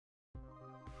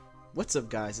What's up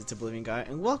guys, it's Oblivion Guy,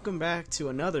 and welcome back to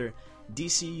another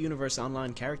DC Universe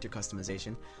Online character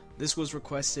customization. This was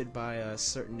requested by a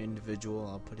certain individual.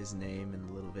 I'll put his name in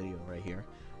the little video right here.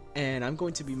 And I'm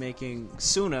going to be making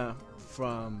Tsuna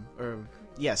from Katekyo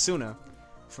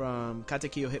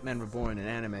Hitman Reborn, an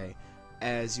anime.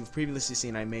 As you've previously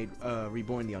seen, I made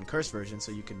Reborn the Uncursed version,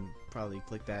 so you can probably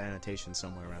click that annotation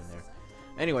somewhere around there.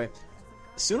 Anyway,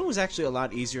 Tsuna was actually a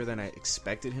lot easier than I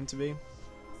expected him to be.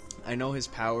 I know his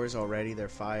powers already, they're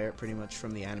fire, pretty much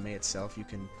from the anime itself. You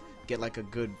can get like a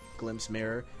good glimpse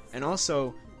mirror. And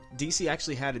also, DC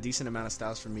actually had a decent amount of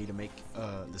styles for me to make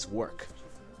this work.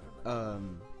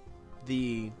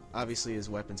 Obviously his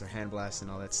weapons are hand blasts and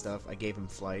all that stuff. I gave him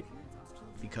flight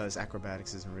because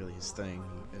acrobatics isn't really his thing.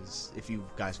 If you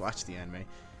guys watch the anime,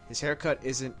 his haircut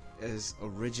isn't as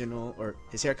original, or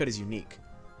his haircut is unique.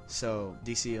 So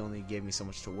DC only gave me so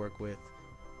much to work with.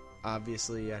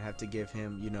 Obviously, I'd have to give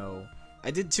him, I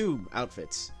did two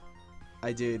outfits.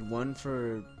 I did one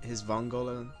for his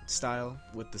Vongola style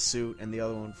with the suit, and the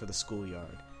other one for the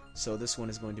schoolyard. So this one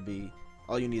is going to be,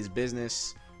 all you need is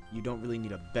business. You don't really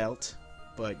need a belt,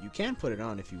 but you can put it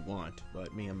on if you want.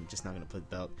 But me, I'm just not going to put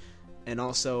belt. And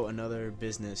also another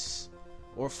business,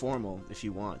 or formal if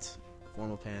you want.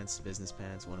 Formal pants, business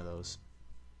pants, one of those.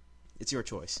 It's your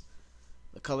choice.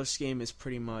 The color scheme is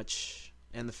pretty much...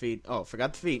 And the feet. Oh,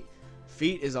 forgot the feet.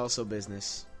 Feet is also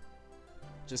business.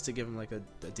 Just to give him like a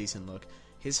decent look.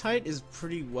 His height is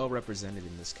pretty well represented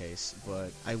in this case,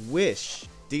 but I wish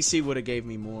DC would have gave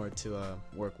me more to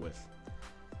work with.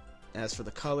 As for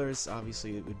the colors,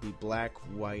 obviously it would be black,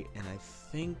 white, and I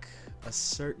think a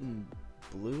certain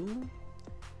blue?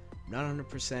 Not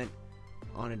 100%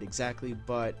 on it exactly,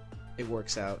 but it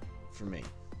works out for me.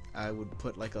 I would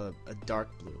put like a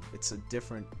dark blue. It's a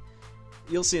different...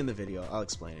 You'll see in the video. I'll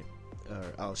explain it, or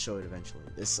I'll show it eventually.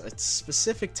 It's a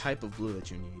specific type of blue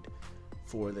that you need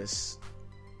for this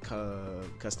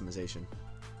customization,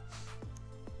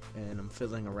 and I'm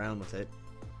fiddling around with it.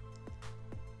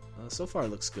 So far, it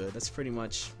looks good. That's pretty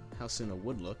much how Tsuna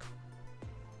would look.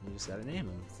 You just gotta name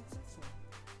him.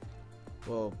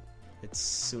 Well, it's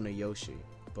Tsunayoshi,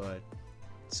 but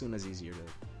Tsuna's easier to.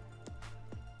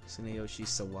 Tsunayoshi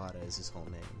Sawada is his whole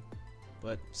name.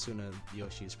 But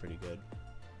Tsunayoshi is pretty good.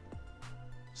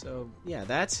 So, yeah,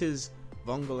 that's his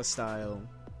Vongola style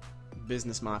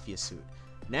business mafia suit.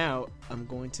 Now, I'm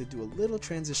going to do a little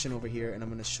transition over here, and I'm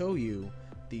going to show you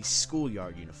the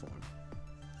schoolyard uniform.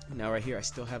 Now, right here, I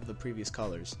still have the previous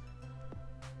colors.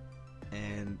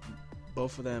 And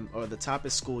both of them, or the top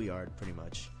is schoolyard, pretty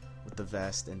much, with the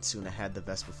vest, and Tsuna had the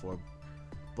vest before.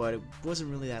 But it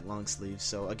wasn't really that long sleeve,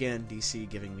 so again, DC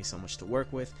giving me so much to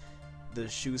work with. The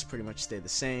shoes pretty much stay the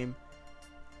same.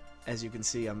 As you can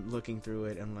see, I'm looking through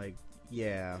it, and like,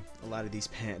 yeah, a lot of these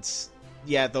pants,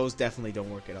 yeah, those definitely don't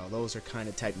work at all. Those are kind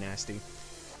of type nasty.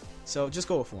 So just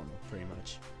go with formal, pretty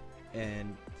much.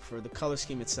 And for the color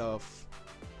scheme itself,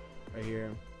 right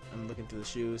here, I'm looking through the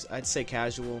shoes. I'd say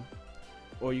casual,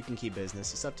 or you can keep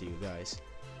business. It's up to you guys.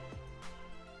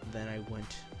 Then I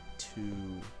went to,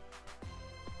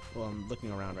 well, I'm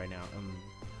looking around right now.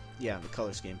 Yeah, the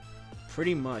color scheme.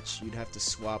 Pretty much, you'd have to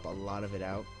swap a lot of it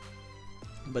out.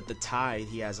 But the tie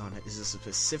he has on it is a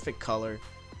specific color.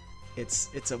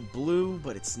 It's a blue,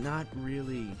 but it's not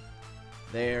really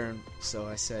there. So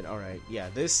I said, alright, yeah,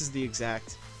 this is the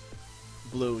exact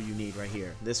blue you need right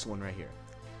here. This one right here.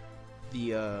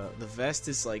 The vest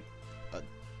is like a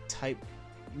type...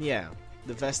 Yeah,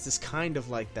 the vest is kind of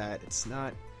like that. It's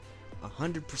not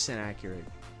 100% accurate.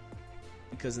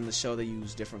 Because in the show they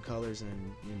use different colors, and,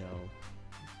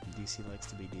 DC likes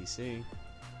to be DC.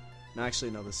 No,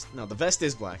 actually, no, the vest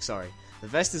is black, sorry. The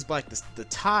vest is black. The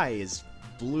tie is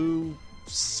blue,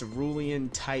 cerulean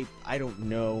type. I don't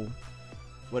know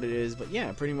what it is, but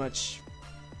yeah, pretty much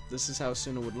this is how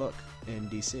Tsuna would look in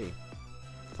DC.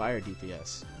 Fire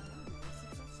DPS.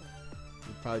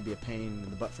 He'd probably be a pain in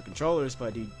the butt for controllers,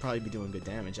 but he'd probably be doing good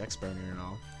damage, X-Burner and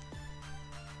all.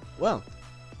 Well,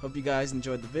 hope you guys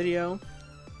enjoyed the video.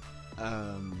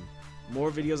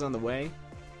 More videos on the way.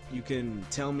 You can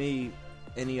tell me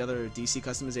any other DC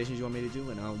customizations you want me to do,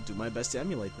 and I'll do my best to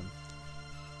emulate them.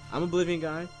 I'm Oblivion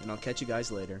Guy, and I'll catch you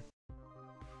guys later.